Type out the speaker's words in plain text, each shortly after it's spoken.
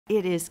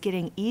it is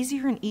getting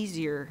easier and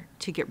easier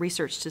to get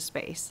research to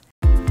space.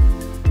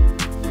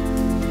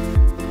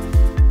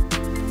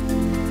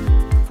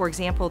 For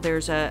example,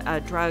 there's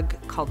a drug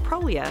called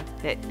Prolia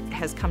that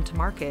has came to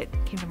market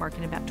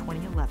in about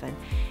 2011.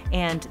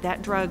 And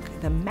that drug,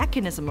 the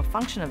mechanism of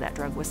function of that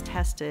drug was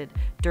tested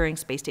during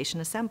space station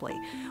assembly.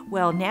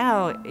 Well,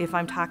 now if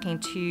I'm talking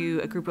to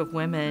a group of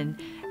women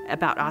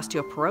about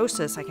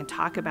osteoporosis, I can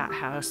talk about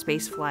how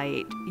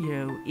spaceflight,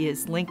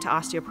 is linked to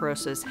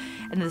osteoporosis,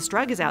 and this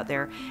drug is out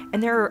there.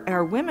 And there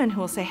are women who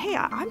will say, hey,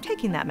 I'm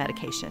taking that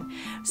medication.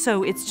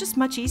 So it's just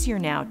much easier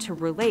now to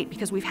relate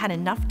because we've had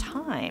enough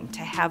time to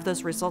have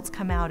those results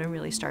come out and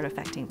really start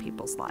affecting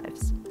people's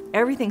lives.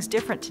 Everything's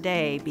different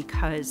today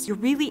because you're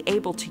really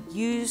able to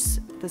use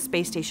the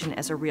space station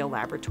as a real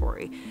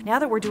laboratory. Now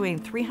that we're doing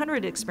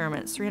 300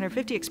 experiments,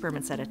 350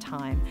 experiments at a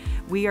time,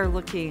 we are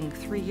looking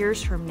 3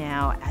 years from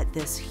now at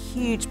this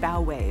huge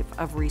bow wave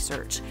of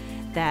research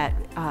that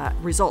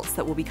results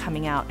that will be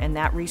coming out, and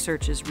that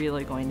research is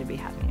really going to be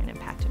having an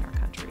impact in our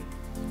country.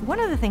 One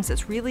of the things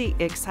that's really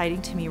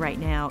exciting to me right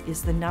now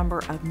is the number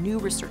of new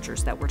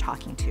researchers that we're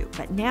talking to.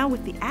 But now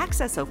with the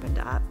access opened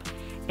up,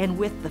 and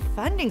with the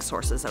funding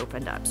sources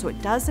opened up, so it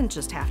doesn't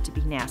just have to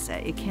be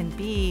NASA, it can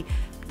be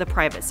the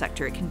private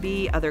sector, it can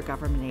be other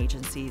government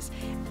agencies,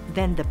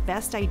 then the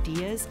best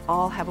ideas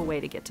all have a way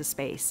to get to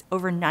space.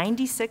 Over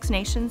 96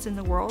 nations in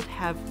the world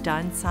have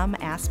done some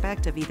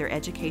aspect of either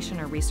education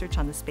or research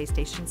on the space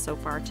station so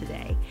far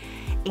today.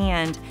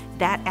 And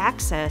that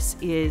access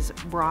is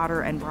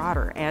broader and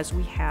broader as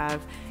we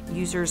have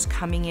users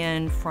coming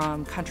in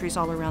from countries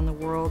all around the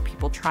world,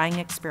 people trying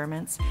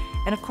experiments,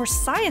 and of course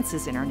science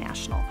is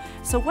international.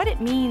 So what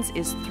it means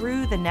is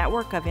through the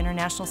network of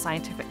international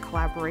scientific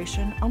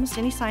collaboration, almost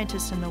any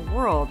scientist in the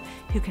world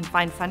who can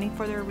find funding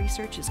for their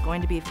research is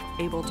going to be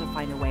able to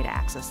find a way to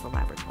access the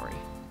laboratory.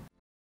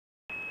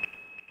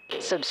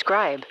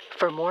 Subscribe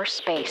for more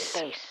space.